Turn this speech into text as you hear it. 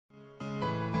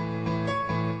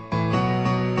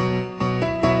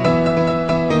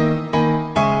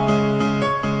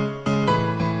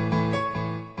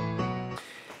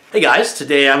Hey guys,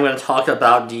 today I'm going to talk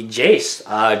about the Jace.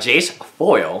 Jace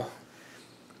foil.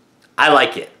 I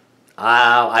like it.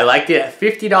 I like it at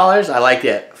 $50. I like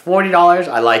it at $40.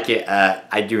 I like it at,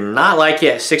 I do not like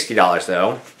it at $60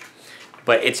 though.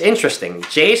 But it's interesting.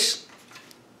 Jace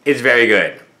is very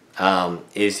good.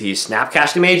 Is he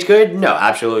Snapcaster Mage good? No,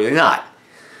 absolutely not.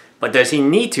 But does he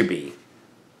need to be?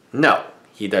 No,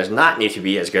 he does not need to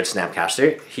be as good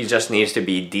Snapcaster. He just needs to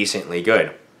be decently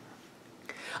good.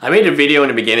 I made a video in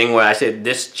the beginning where I said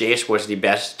this Jace was the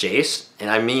best Jace, and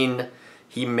I mean,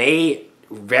 he may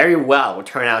very well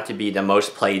turn out to be the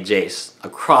most played Jace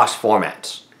across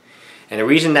formats. And the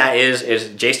reason that is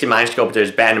Jace the Mind Sculptor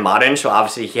is banned in Modern, so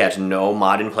obviously he has no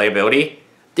Modern playability.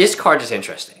 This card is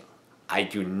interesting. I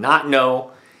do not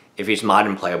know if he's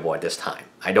Modern playable at this time.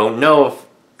 I don't know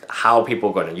how people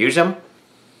are going to use him.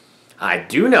 I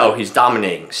do know he's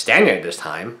dominating Standard at this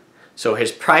time. So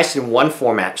his price in one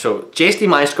format, so Jace the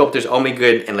Mind Sculptor is only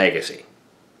good in Legacy.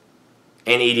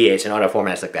 And EDH and other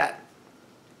formats like that.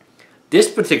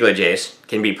 This particular Jace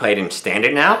can be played in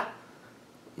Standard now,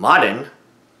 Modern,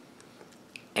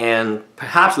 and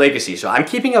perhaps Legacy. So I'm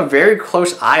keeping a very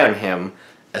close eye on him,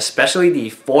 especially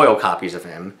the foil copies of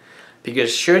him.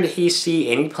 Because should he see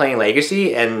any play in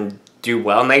Legacy and do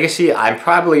well in Legacy, I'm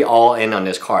probably all in on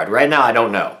this card. Right now I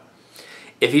don't know.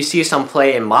 If you see some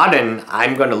play in Modern,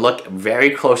 I'm going to look very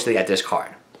closely at this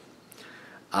card.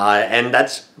 And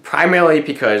that's primarily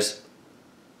because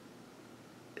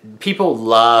people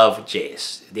love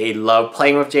Jace. They love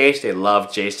playing with Jace. They love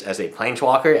Jace as a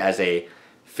Planeswalker, as a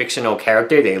fictional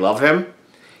character. They love him.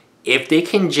 If they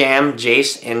can jam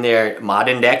Jace in their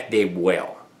Modern deck, they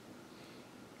will.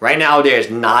 Right now, there's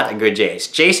not a good Jace.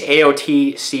 Jace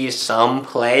AOT sees some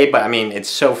play, but I mean, it's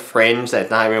so fringe that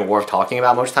it's not even worth talking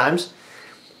about most times.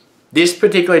 This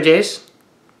particular Jace,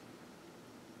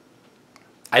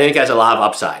 I think has a lot of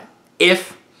upside,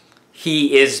 if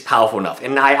he is powerful enough.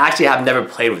 And I actually have never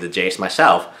played with the Jace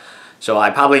myself, so I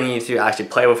probably need to actually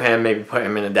play with him, maybe put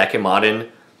him in a deck in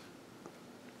Modern.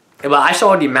 But I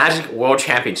saw the Magic World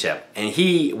Championship, and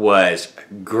he was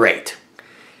great.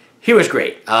 He was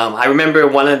great. I remember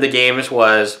one of the games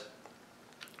was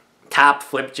tap,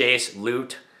 flip Jace,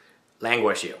 loot,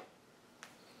 languish you.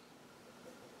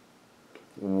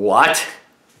 What?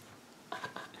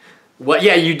 Well,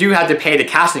 yeah, you do have to pay the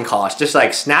casting cost, just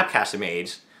like Snapcaster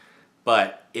Mage.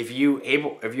 But if you're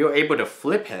able to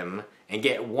flip him and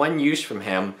get one use from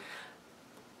him,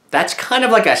 that's kind of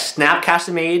like a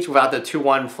Snapcaster Mage without the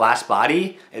 2/1 flash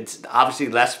body. It's obviously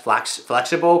less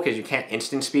flexible because you can't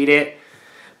instant speed it.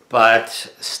 But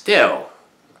still,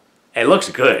 it looks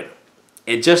good.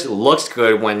 It just looks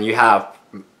good when you have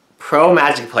pro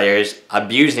Magic players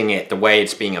abusing it the way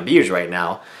it's being abused right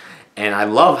now. And I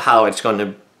love how it's going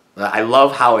to, I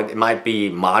love how it might be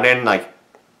Modern. Like,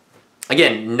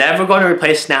 again, never going to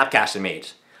replace Snapcaster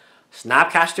Mage.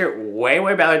 Snapcaster way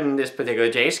better than this particular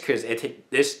Jace, because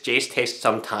this Jace takes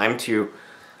some time to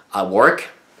work.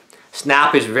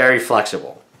 Snap is very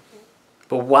flexible.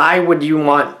 But why would you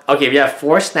want, okay, if you have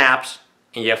 4 snaps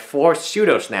and you have 4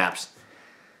 pseudo snaps,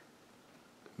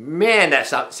 man,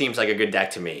 that seems like a good deck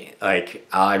to me, like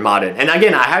in Modern. And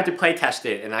again, I have to play test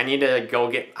it, and I need to go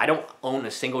get, I don't own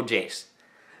a single Jace.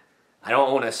 I don't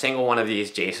own a single one of these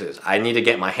Jaces. I need to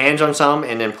get my hands on some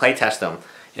and then play test them.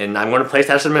 And I'm going to play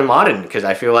test them in Modern, because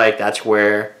I feel like that's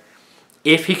where,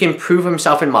 if he can prove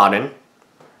himself in Modern,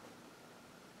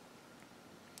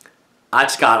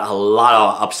 that's got a lot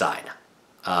of upside.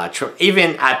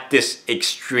 Even at this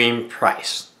extreme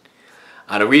price.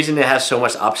 The reason it has so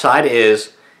much upside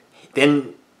is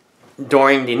then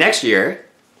during the next year,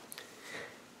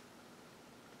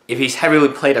 if he's heavily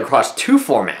played across 2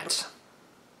 formats,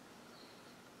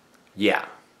 yeah,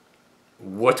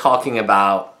 we're talking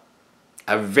about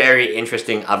a very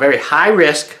interesting, a very high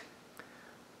risk,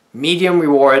 medium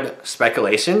reward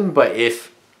speculation. But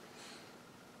if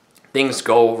things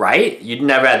go right, you'd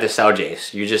never have to sell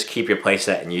Jace. You just keep your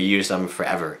playset and you use them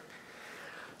forever.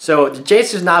 So the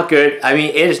Jace is not good. I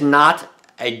mean, it is not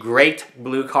a great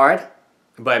blue card,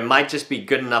 but it might just be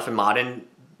good enough in Modern.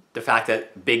 The fact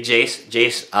that big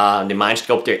Jace, the Mind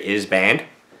Sculptor, is banned.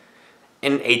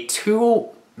 And a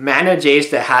 2-mana Jace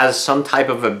that has some type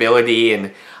of ability,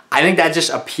 and I think that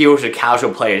just appeals to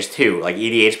casual players too, like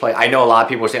EDH players. I know a lot of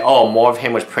people say, oh, more of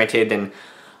him was printed than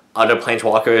other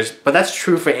Planeswalkers, but that's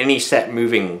true for any set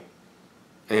moving,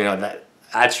 you know,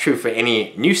 that's true for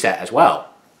any new set as well.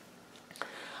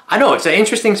 I know, it's an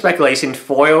interesting speculation,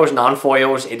 foils,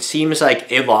 non-foils. It seems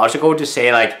like illogical to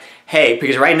say like, hey,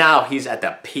 because right now he's at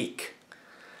the peak.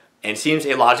 And it seems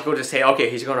illogical to say, okay,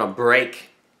 he's going to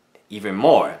break even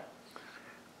more.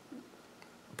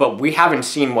 but we haven't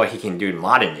seen what he can do in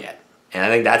Modern yet. And I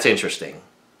think that's interesting.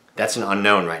 That's an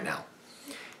unknown right now.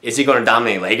 Is he going to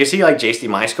dominate Legacy like Jace the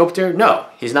Mind Sculptor? No,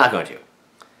 he's not going to.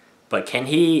 But can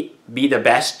he be the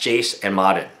best Jace in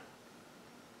Modern?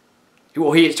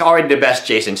 Well, he's already the best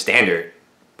Jace in Standard.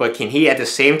 But can he at the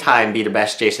same time be the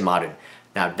best Jace in Modern?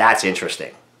 Now that's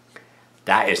interesting.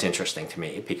 That is interesting to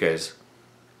me because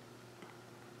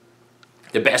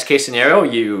the best case scenario,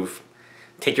 you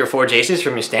take your 4 Jaces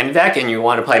from your Standard deck and you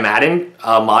want to play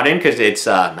Modern because it's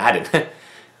Madden.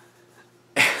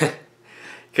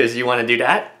 Because you want to do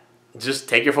that, just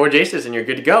take your 4 Jaces and you're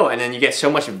good to go. And then you get so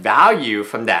much value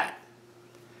from that.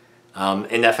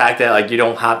 In the fact that like you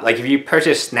don't have, like if you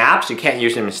purchase Snaps, you can't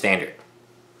use them in Standard.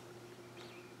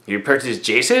 You purchase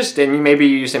Jaces, then you maybe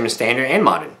use them in Standard and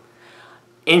Modern.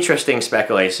 Interesting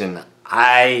speculation.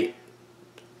 The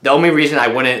only reason I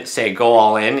wouldn't say go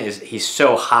all in is he's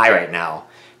so high right now.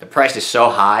 The price is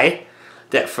so high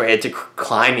that for it to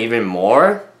climb even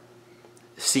more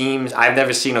seems, I've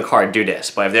never seen a card do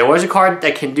this. But if there was a card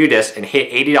that can do this and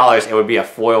hit $80, it would be a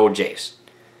foil Jace.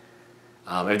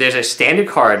 If there's a standard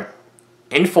card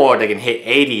in foil that can hit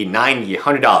 $80, $90,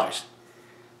 $100,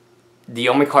 the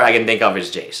only card I can think of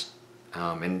is Jace.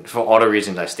 And for all the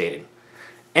reasons I stated.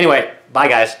 Anyway, bye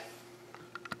guys.